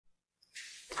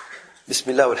بسم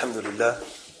الله والحمد لله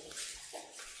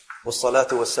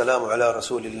والصلاة والسلام على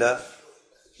رسول الله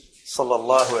صلى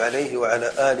الله عليه وعلى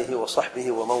آله وصحبه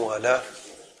ومن والاه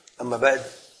اما بعد.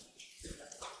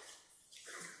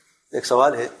 ایک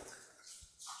سوال ہے،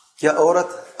 کیا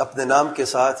عورت اپنے نام کے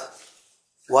ساتھ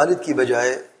والد کی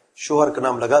بجائے شوہر کا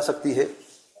نام لگا سکتی ہے؟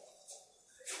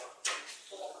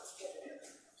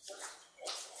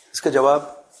 اس کا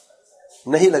جواب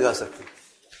نہیں لگا سکتی.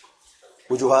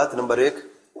 وجوہات: نمبر 1،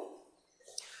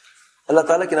 اللہ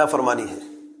تعالیٰ کی نافرمانی ہے.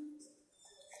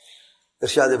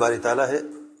 ارشاد باری تعالیٰ ہے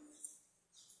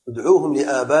ادعوهم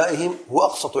لآبائهم هو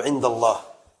اقسط عند اللہ.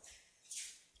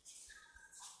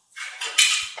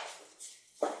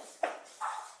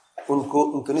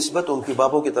 ان کی نسبت ان کے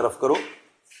باپوں کی طرف کرو،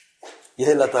 یہ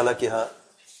اللہ تعالیٰ کے ہاں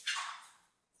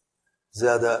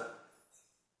زیادہ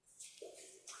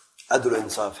عدل و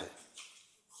انصاف ہے.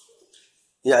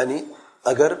 یعنی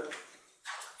اگر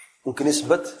ان کی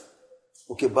نسبت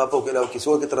ان کے باپوں کے علاوہ کسی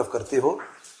اور کی طرف کرتے ہو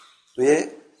تو یہ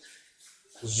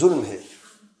ظلم ہے،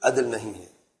 عدل نہیں ہے،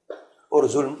 اور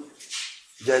ظلم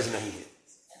جائز نہیں ہے.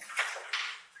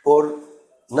 اور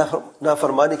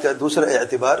نافرمانی کا دوسرا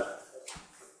اعتبار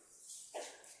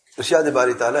ارشاد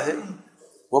باری تعالیٰ ہے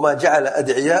وما جعل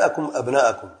ادعیاءکم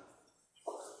ابناءکم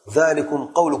ذالکم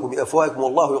قولکم بافواہکم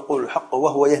واللہ یقول الحق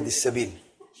وهو یہدی السبیل.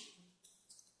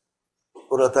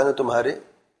 اور اللہ تعالیٰ نے تمہارے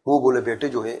منہ بولے بیٹے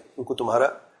جو ہیں ان کو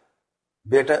تمہارا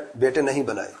بیٹے نہیں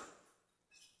بنائے،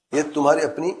 یہ تمہاری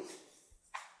اپنی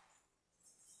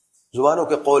زبانوں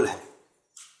کے قول ہیں،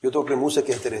 یہ تو اپنے منہ سے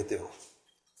کہتے رہتے ہو.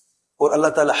 اور اللہ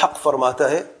تعالیٰ حق فرماتا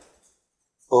ہے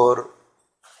اور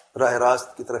راہ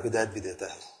راست کی طرف ہدایت بھی دیتا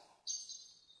ہے.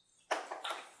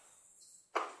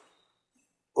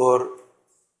 اور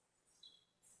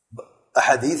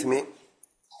احادیث میں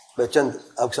میں چند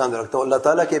آپ کے سامنے رکھتا ہوں. اللہ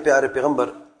تعالیٰ کے پیارے پیغمبر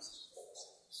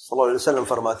صلی اللہ علیہ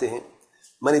وسلم فرماتے ہیں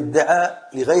من ادعا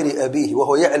لغیر ابیہ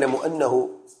وهو يعلم انه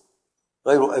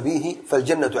غیر ابیہ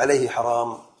فالجنۃ علیہ حرام.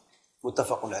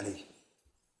 متفق علیہ.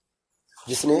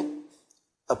 جس نے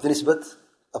اپنی نسبت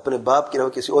اپنے باپ کے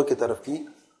علاوہ کسی اور کی طرف کی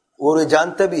اور یہ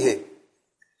جانتا بھی ہے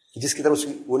کہ جس کی طرف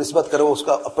وہ نسبت کرے وہ اس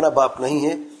کا اپنا باپ نہیں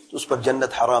ہے تو اس پر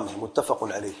جنت حرام ہے. متفق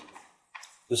علیہ.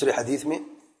 دوسرے حدیث میں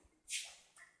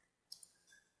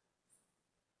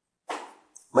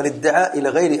من ادعا الى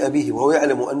غیر ابیہ وهو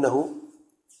يعلم انه،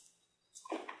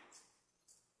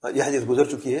 یہ حدیث گزر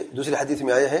چکی ہے. دوسری حدیث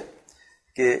میں آیا ہے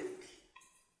کہ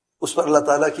اس پر اللہ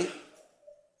تعالیٰ کی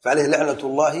فعلیہ لعنت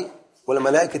اللہ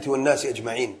والملائکۃ والناس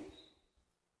اجمعین،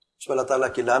 اس پر اللہ تعالیٰ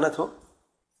کی لعنت ہو،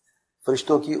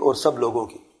 فرشتوں کی اور سب لوگوں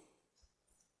کی.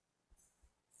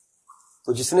 تو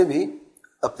جس نے بھی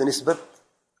اپنی نسبت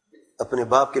اپنے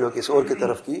باپ کے لوگ کسی اور کی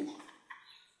طرف کی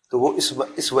تو وہ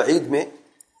اس وعید میں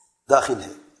داخل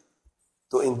ہے.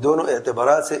 تو ان دونوں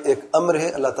اعتبارات سے ایک امر ہے،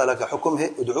 اللہ تعالیٰ کا حکم ہے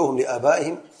ادعوہم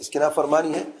لآبائہم، اس کی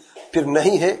نافرمانی ہے. پھر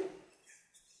نہیں ہے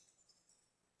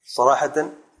صراحتاً،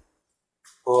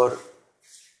 اور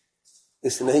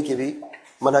اس نہیں کی بھی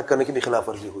منع کرنے کی بھی خلاف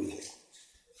ورزی ہوئی ہے.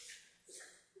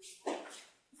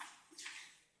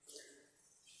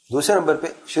 دوسرے نمبر پہ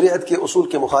شریعت کے اصول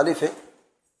کے مخالف ہے.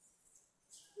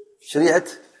 شریعت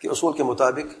کے اصول کے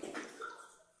مطابق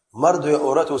مرد یا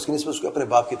عورت ہو اس کی نسبت اس کو اپنے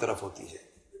باپ کی طرف ہوتی ہے.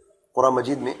 قرآن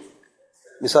مجید میں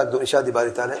مثال دو ارشاد باری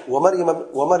تعالیٰ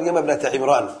ومریم ابنت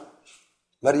عمران،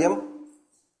 مریم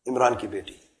عمران کی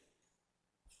بیٹی.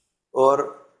 اور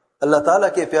اللہ تعالیٰ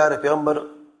کے پیارے پیغمبر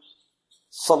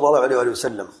صلی اللہ علیہ وآلہ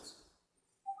وسلم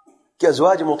کے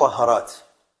ازواج مطہرات،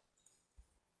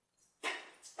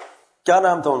 کیا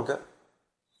نام تھا ان کا؟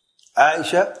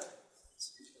 عائشہ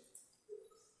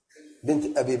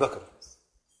بنت ابی بکر،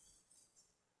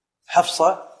 حفصہ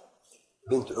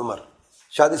بنت عمر.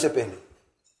 شادی سے پہلے،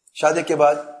 شادی کے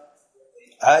بعد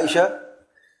عائشہ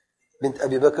بنت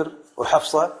ابی بکر اور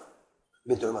حفصہ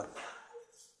بنت عمر.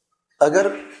 اگر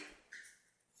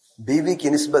بیوی کی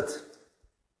نسبت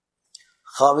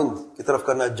خاوند کی طرف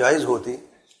کرنا جائز ہوتی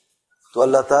تو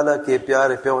اللہ تعالیٰ کے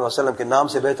پیارے پیغمبر صلی اللہ علیہ وسلم کے نام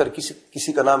سے بہتر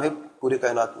کسی کا نام ہے پوری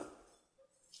کائنات میں؟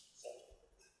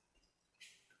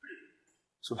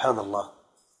 سبحان اللہ.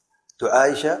 تو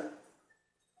عائشہ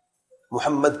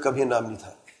محمد کا بھی نام نہیں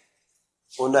تھا،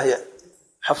 اور نہ ہی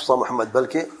حفصہ محمد،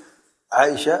 بلکہ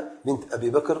عائشہ بنت ابی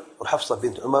بکر اور حفصہ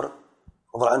بنت عمر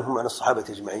رضی اللہ عنہم عن الصحابہ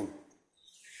اجمعین.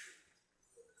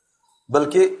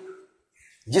 بلکہ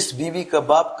جس بیوی کا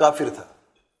باپ کافر تھا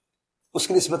اس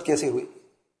کی نسبت کیسے ہوئی؟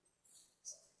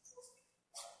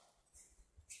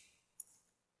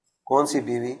 کون سی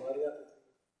بیوی؟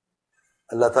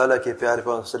 اللہ تعالیٰ کے پیارے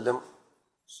پیغمبر صلی اللہ علیہ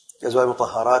وسلم کے ازواج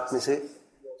مطہرات میں سے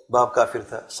باپ کافر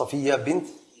تھا. صفیہ بنت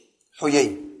حیی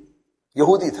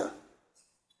یہودی تھا.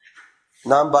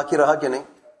 نام باقی رہا کہ نہیں؟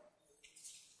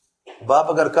 باپ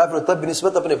اگر کافر ہو تب بھی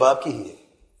نسبت اپنے باپ کی ہی ہے،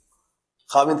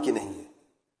 خاوند کی نہیں ہے۔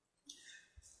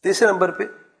 تیسرے نمبر پہ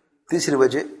تیسری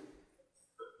وجہ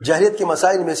جاہلیت کے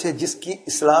مسائل میں سے جس کی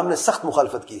اسلام نے سخت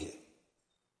مخالفت کی ہے،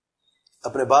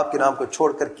 اپنے باپ کے نام کو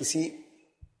چھوڑ کر کسی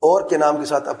اور کے نام کے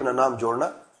ساتھ اپنا نام جوڑنا،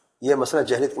 یہ مسئلہ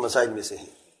جاہلیت کے مسائل میں سے ہے۔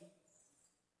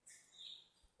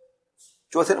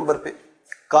 چوتھے نمبر پہ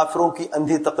کافروں کی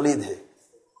اندھی تقلید ہے۔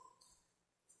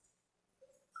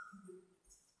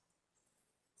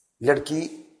 لڑکی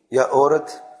یا عورت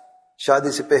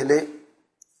شادی سے پہلے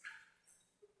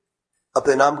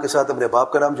اپنے نام کے ساتھ اپنے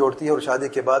باپ کا نام جوڑتی ہے اور شادی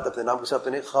کے بعد اپنے نام کے ساتھ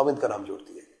اپنے خاوند کا نام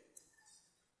جوڑتی ہے۔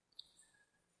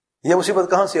 یہ مصیبت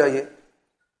کہاں سے آئی ہے؟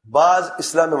 بعض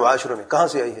اسلامی معاشروں میں کہاں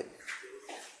سے آئی ہے؟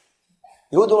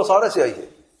 یہود و نصارہ سے آئی ہے۔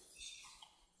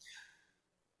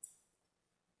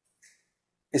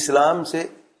 اسلام سے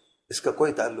اس کا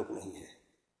کوئی تعلق نہیں ہے۔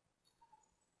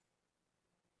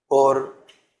 اور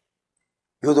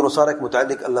یہود و نصارہ کے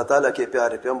متعلق اللہ تعالیٰ کے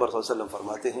پیارے پیغمبر صلی اللہ علیہ وسلم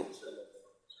فرماتے ہیں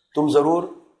تم ضرور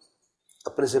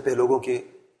اپنے سے پہلے لوگوں کے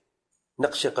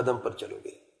نقش قدم پر چلو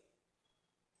گے،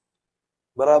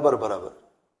 برابر برابر،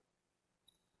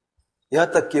 یہاں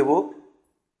تک کہ وہ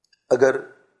اگر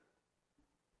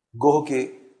گوہ کے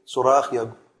سوراخ یا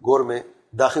گور میں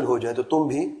داخل ہو جائیں تو تم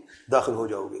بھی داخل ہو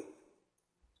جاؤ گے۔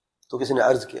 تو کسی نے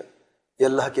عرض کیا کہ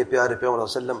اللہ کے پیارے پیغمبر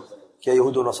صلی اللہ علیہ وسلم کیا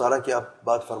یہود و نصارہ کی آپ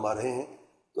بات فرما رہے ہیں؟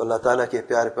 تو اللہ تعالیٰ کے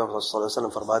پیارے پیغمبر صلی اللہ علیہ وسلم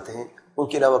فرماتے ہیں ان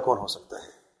کے علاوہ کون ہو سکتا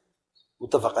ہے؟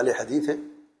 متفق علیہ حدیث ہے۔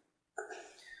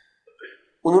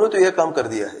 انہوں نے تو یہ کام کر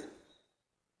دیا ہے،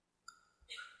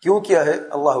 کیوں کیا ہے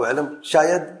اللہ علم،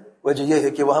 شاید وجہ یہ ہے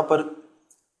کہ وہاں پر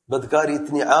بدکاری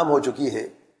اتنی عام ہو چکی ہے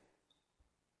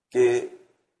کہ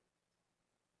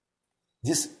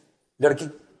جس لڑکی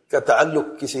کا تعلق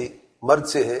کسی مرد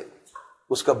سے ہے،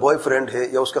 اس کا بوائے فرینڈ ہے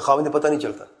یا اس کا خاوند، پتہ نہیں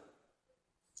چلتا،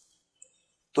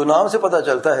 تو نام سے پتہ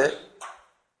چلتا ہے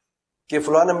کہ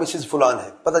فلانا مسز فلان ہے،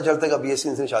 پتہ چلتا ہے کہ اب یہ اس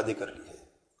نے شادی کر لی ہے۔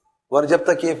 اور جب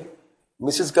تک یہ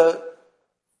مسز کا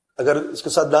اگر اس کے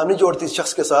ساتھ نام نہیں جوڑتی اس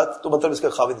شخص کے ساتھ تو مطلب اس کا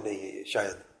خاوند نہیں ہے یہ،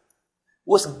 شاید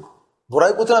وہ اس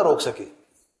برائی کو اتنا روک سکے،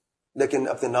 لیکن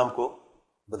اپنے نام کو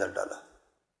بدل ڈالا۔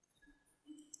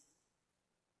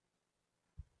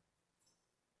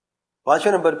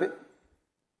 پانچویں نمبر پہ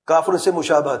کافروں سے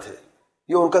مشابہت ہے،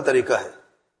 یہ ان کا طریقہ ہے،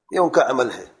 یہ ان کا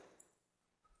عمل ہے،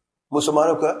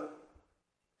 مسلمانوں کا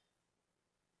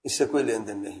اس سے کوئی لین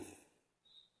دین نہیں ہے۔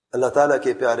 اللہ تعالیٰ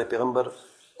کے پیارے پیغمبر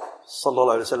صلی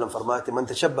اللہ علیہ وسلم فرماتے من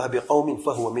تشبہ بقوم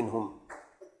فہو منہم،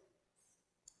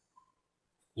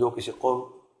 جو کسی قوم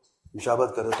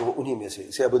مشابہت کرے تو وہ انہی میں سے،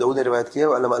 اسے ابو داؤد نے روایت کیا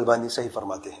ہے، علامہ البانی صحیح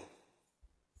فرماتے ہیں۔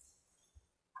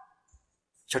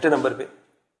 چھٹے نمبر پہ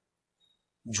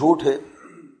جھوٹ ہے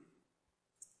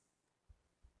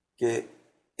کہ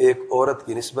ایک عورت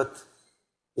کی نسبت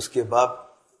اس کے باپ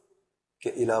کے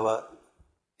علاوہ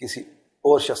کسی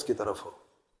اور شخص کی طرف ہو،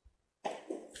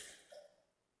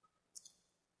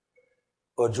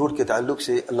 اور جھوٹ کے تعلق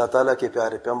سے اللہ تعالیٰ کے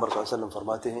پیارے پیغمبر صلی اللہ علیہ وسلم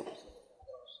فرماتے ہیں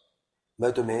میں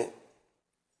تمہیں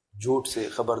جھوٹ سے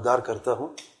خبردار کرتا ہوں،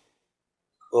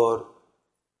 اور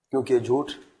کیونکہ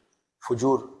جھوٹ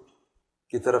فجور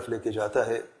کی طرف لے کے جاتا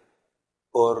ہے،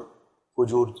 اور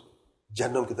فجور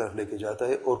جہنم کی طرف لے کے جاتا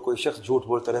ہے، اور کوئی شخص جھوٹ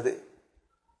بولتا رہتے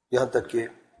یہاں تک کہ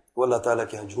وہ اللہ تعالیٰ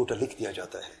کے ہاں جھوٹا لکھ دیا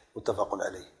جاتا ہے، متفق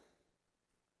علیہ۔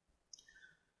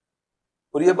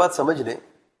 اور یہ بات سمجھ لیں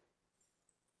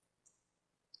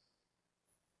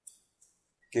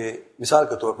کہ مثال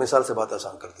کے طور پر، مثال سے بات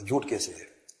آسان کرتے، جھوٹ کیسے ہے؟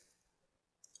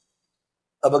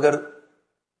 اب اگر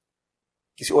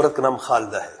کسی عورت کا نام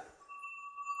خالدہ ہے،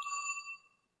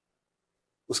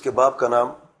 اس کے باپ کا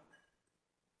نام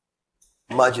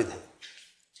ماجد ہے،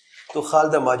 تو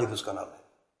خالدہ ماجد اس کا نام ہے۔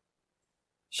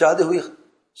 شادی ہوئی،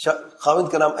 خاوند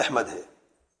کا نام احمد ہے،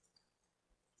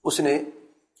 اس نے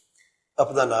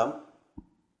اپنا نام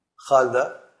خالدہ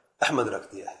احمد رکھ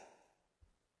دیا ہے،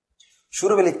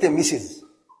 شروع میں لکھتے مسز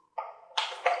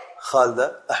خالدہ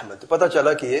احمد، تو پتہ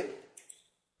چلا کہ یہ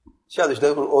شادی شدہ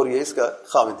اور یہ اس کا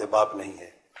خاوند ہے، باپ نہیں ہے۔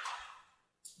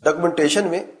 ڈاکومنٹیشن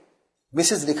میں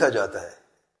مسز لکھا جاتا ہے،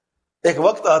 ایک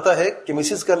وقت آتا ہے کہ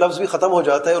مسز کا لفظ بھی ختم ہو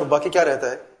جاتا ہے اور باقی کیا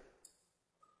رہتا ہے؟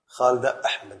 خالدہ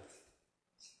احمد۔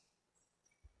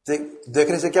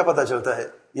 دیکھنے سے کیا پتہ چلتا ہے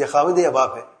یہ خاوند ہے یا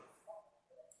باپ ہے؟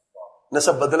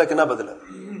 نسب بدلا کہ نہ بدلا؟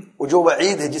 وہ جو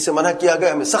وعید ہے جس سے منع کیا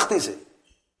گیا ہمیں سختی سے،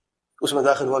 اس میں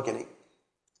داخل ہوا کہ نہیں؟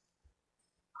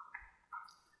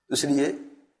 اس لیے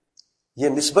یہ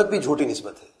نسبت بھی جھوٹی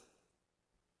نسبت ہے۔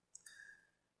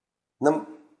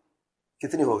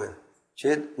 کتنی ہو گئے؟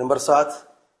 6۔ نمبر 7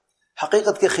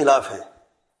 حقیقت کے خلاف ہے،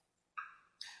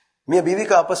 میاں بیوی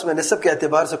کا آپس میں نسب کے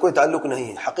اعتبار سے کوئی تعلق نہیں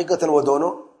ہے، حقیقتاً وہ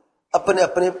دونوں اپنے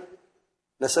اپنے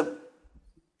نسب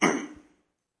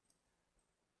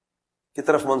کی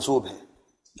طرف منسوب ہیں،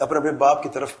 اپنے اپنے باپ کی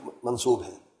طرف منسوب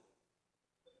ہیں۔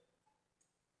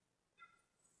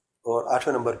 اور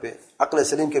 8ویں نمبر پہ عقل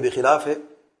سلیم کے بھی خلاف ہے،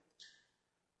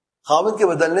 خاوند کے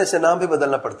بدلنے سے نام بھی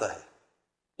بدلنا پڑتا ہے۔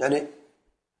 یعنی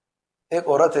ایک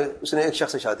عورت ہے، اس نے ایک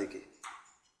شخص سے شادی کی،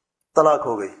 طلاق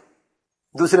ہو گئی،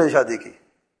 دوسرے سے شادی کی،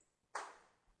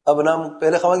 اب نام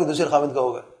پہلے خاوند کی دوسرے خاوند کا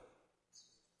ہوگا،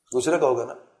 دوسرے کا ہوگا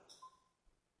نا،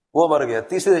 وہ مر گیا،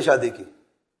 تیسرے سے شادی کی،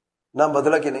 نام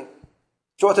بدلا کہ نہیں،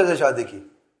 چوتھے سے شادی کی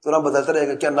تو نام بدلتا رہے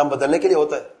گا، کیا نام بدلنے کے لیے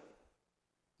ہوتا ہے؟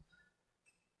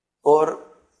 اور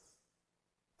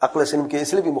عقل سلیم کے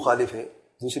اس لیے بھی مخالف ہے۔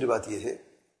 دوسری بات یہ ہے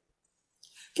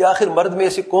کہ آخر مرد میں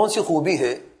ایسی کون سی خوبی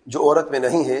ہے جو عورت میں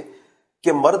نہیں ہے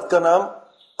کہ مرد کا نام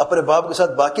اپنے باپ کے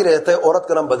ساتھ باقی رہتا ہے، عورت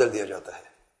کا نام بدل دیا جاتا ہے؟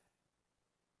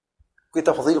 کوئی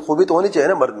تفضیل خوبی تو ہونی چاہیے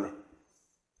نا مرد میں،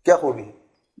 کیا خوبی ہے؟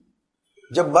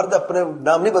 جب مرد اپنے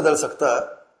نام نہیں بدل سکتا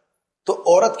تو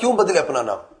عورت کیوں بدلے اپنا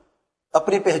نام،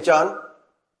 اپنی پہچان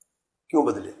کیوں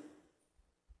بدلے؟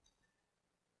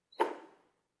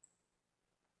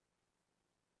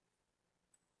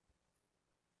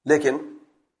 لیکن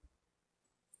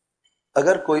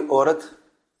اگر کوئی عورت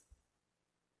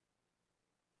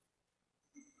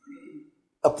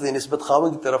اپنی نسبت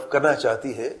خاوند کی طرف کرنا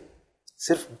چاہتی ہے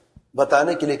صرف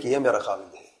بتانے کے لیے کہ یہ میرا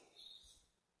خاوند ہے،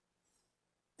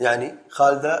 یعنی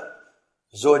خالدہ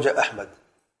زوج احمد،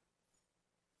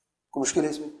 کوئی مشکل ہے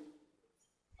اس میں؟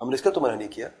 ہم نے اس کا تو منع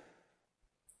نہیں کیا،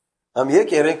 ہم یہ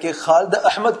کہہ رہے ہیں کہ خالدہ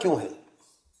احمد کیوں ہے؟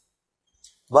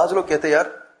 بعض لوگ کہتے ہیں یار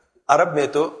عرب میں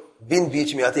تو بن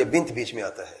بیچ میں آتی ہے، بنت بیچ میں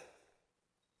آتا ہے،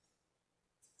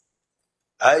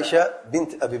 عائشہ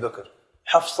بنت ابی بکر،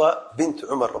 حفصہ بنت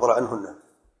عمر رضی اللہ عنہن،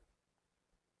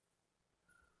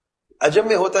 عجم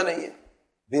میں ہوتا نہیں ہے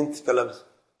بنت کا لفظ،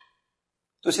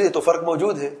 تو اس لیے تو فرق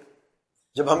موجود ہے۔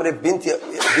 جب ہم نے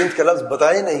بنت کا لفظ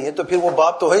بتایا نہیں ہے تو پھر وہ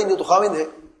باپ تو ہے ہی نہیں، تو خاوند ہے،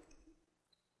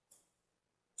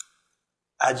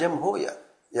 عجم ہو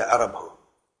یا عرب ہو،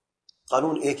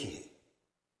 قانون ایک ہی ہے،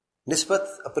 نسبت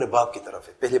اپنے باپ کی طرف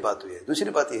ہے، پہلی بات تو یہ ہے۔ دوسری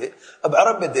بات یہ ہے، اب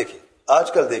عرب میں دیکھیں،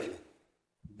 آج کل دیکھ لیں،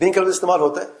 بن کا لفظ استعمال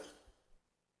ہوتا ہے،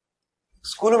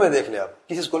 اسکولوں میں دیکھ لیں، آپ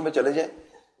کسی اسکول میں چلے جائیں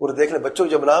اور دیکھ لیں بچوں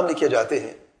جب نام لکھے جاتے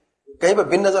ہیں کہیں پہ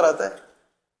بن نظر آتا ہے،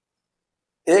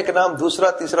 ایک نام دوسرا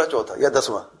تیسرا چوتھا یا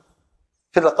 10واں،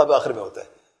 پھر لقب آخر میں ہوتا ہے،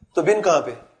 تو بن کہاں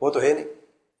پہ؟ وہ تو ہے نہیں،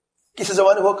 کسی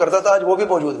زمانے وہ کرتا تھا، آج وہ بھی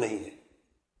موجود نہیں ہے،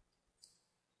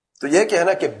 تو یہ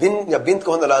کہنا کہ بن یا بنت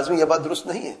کو ہونا لازمی، یہ بات درست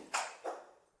نہیں ہے۔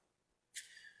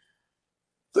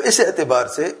 تو اس اعتبار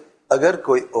سے اگر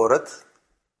کوئی عورت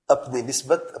اپنی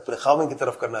نسبت اپنے خاوند کی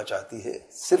طرف کرنا چاہتی ہے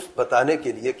صرف بتانے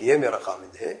کے لیے کہ یہ میرا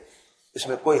خاوند ہے، اس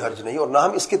میں کوئی حرج نہیں، اور نہ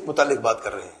ہم اس کے متعلق بات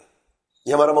کر رہے ہیں،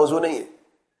 یہ ہمارا موضوع نہیں ہے۔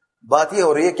 بات یہ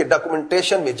ہو رہی ہے کہ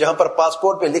ڈاکومنٹیشن میں جہاں پر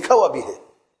پاسپورٹ پہ لکھا ہوا بھی ہے،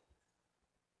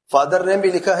 فادر نیم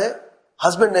بھی لکھا ہے،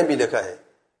 ہسبینڈ نیم بھی لکھا ہے،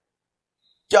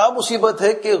 کیا مصیبت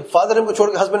ہے کہ فادر نیم کو چھوڑ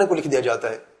کے ہسبینڈ نیم کو لکھ دیا جاتا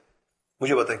ہے؟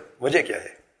 مجھے بتائیں وجہ کیا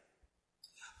ہے؟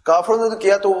 کافروں نے تو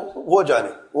کیا تو وہ جانے،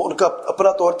 وہ ان کا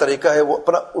اپنا طور طریقہ ہے، وہ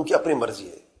ان کی اپنی مرضی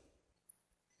ہے۔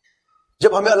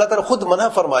 جب ہمیں اللہ تعالیٰ خود منع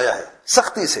فرمایا ہے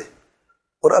سختی سے،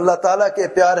 اور اللہ تعالیٰ کے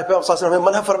پیارے پیغمبر صلی اللہ علیہ وسلم ہمیں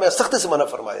منع فرمایا، سختی سے منع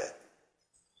فرمایا ہے،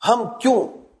 ہم کیوں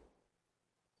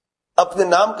اپنے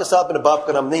نام کے ساتھ اپنے باپ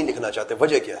کا نام نہیں لکھنا چاہتے؟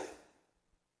 وجہ کیا ہے؟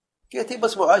 کہتی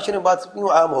بس معاشرے میں بات کیوں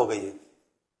عام ہو گئی ہے،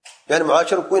 یعنی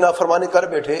معاشرے کوئی نافرمانی کر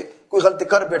بیٹھے، کوئی غلطی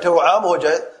کر بیٹھے، وہ عام ہو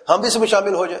جائے، ہم بھی اس میں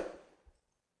شامل ہو جائے۔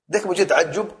 دیکھ مجھے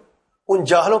تعجب ان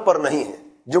جاہلوں پر نہیں ہے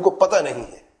جن کو پتہ نہیں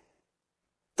ہے،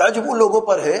 تعجب ان لوگوں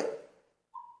پر ہے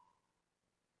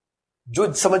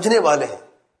جو سمجھنے والے ہیں،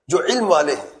 جو علم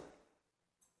والے ہیں۔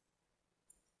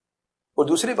 اور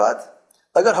دوسری بات،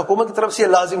 اگر حکومت کی طرف سے یہ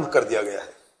لازم کر دیا گیا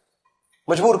ہے،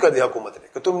 مجبور کر دیا حکومت نے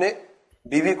کہ تم نے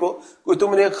بیوی کو، کوئی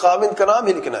تم نے خاوند کا نام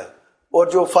ہی لکھنا ہے، اور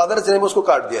جو فادر سے اس کو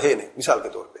کاٹ دیا ہے نہیں، مثال کے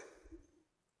طور پہ،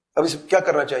 اب اس کیا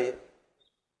کرنا چاہیے؟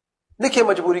 لکھے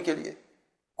مجبوری کے لیے،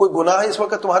 کوئی گناہ ہے اس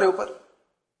وقت تمہارے اوپر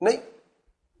نہیں۔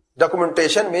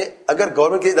 ڈاکومنٹیشن میں اگر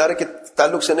گورنمنٹ کے ادارے کے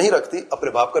تعلق سے نہیں رکھتی، اپنے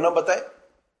باپ کا نام بتائے،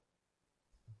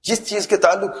 جس چیز کے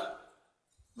تعلق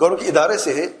گورنمنٹ کے ادارے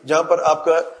سے ہے، جہاں پر آپ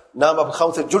کا نام آپ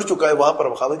خاوند سے جڑ چکا ہے، وہاں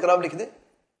پر خاوند کا نام لکھ دیں،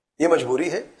 یہ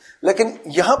مجبوری ہے۔ لیکن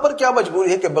یہاں پر کیا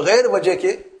مجبوری ہے کہ بغیر وجہ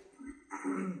کے،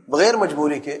 بغیر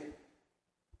مجبوری کے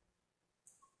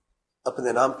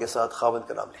اپنے نام کے ساتھ خاوند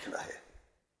کا نام لکھنا ہے۔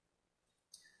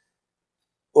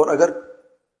 اور اگر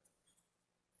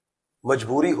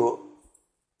مجبوری ہو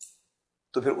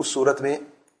تو پھر اس صورت میں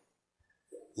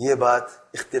یہ بات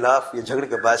اختلاف یا جھگڑے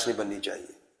کا باعث نہیں بننی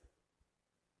چاہیے۔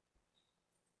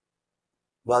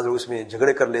 بعض لوگ اس میں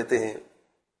جھگڑے کر لیتے ہیں،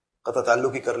 قطع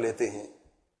تعلق ہی کر لیتے ہیں،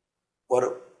 اور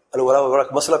الولا وبرا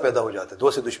کا مسئلہ پیدا ہو جاتا ہے،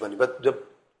 دو سے دشمنی۔ جب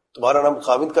تمہارا نام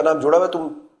خاوند کا نام جڑا ہوا ہے،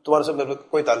 تمہارے ساتھ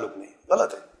کوئی تعلق نہیں،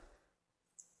 غلط ہے۔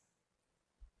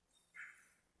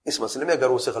 اس مسئلے میں اگر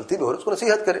وہ سے غلطی بھی ہو رہی ہے اس کو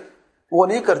نصیحت کرے. وہ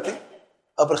نہیں کرتی،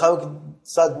 اپنے خواہوں کے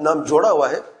ساتھ نام جوڑا ہوا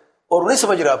ہے اور نہیں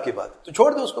سمجھ رہا آپ کی بات، تو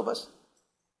چھوڑ دو اس کو بس.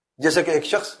 جیسے کہ ایک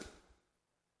شخص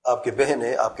آپ کے بہن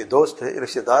ہے، آپ کے دوست ہے،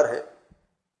 رشتہ دار ہے،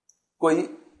 کوئی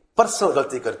پرسنل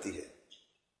غلطی کرتی ہے،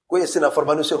 کوئی ایسی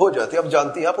نافرمانی سے ہو جاتی ہے، اب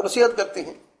جانتی ہیں، آپ کو نصیحت کرتی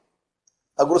ہیں.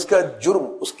 اگر اس کا جرم،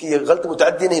 اس کی یہ غلط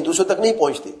متعدی نہیں، دوسروں تک نہیں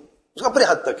پہنچتی، اس کا اپنے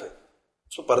حد تک ہے،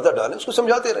 اس کو پردہ ڈالیں، اس کو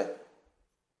سمجھاتے رہیں.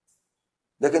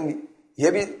 لیکن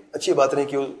یہ بھی اچھی بات نہیں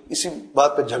کہ اسی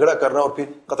بات پہ جھگڑا کرنا اور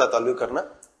پھر قطع تعلق کرنا،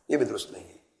 یہ بھی درست نہیں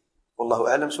ہے. واللہ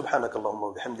اعلم. سبحانک اللہم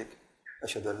وبحمدک،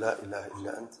 اشہد ان لا الہ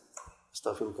الا انت،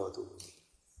 استغفرک واتوب الیک.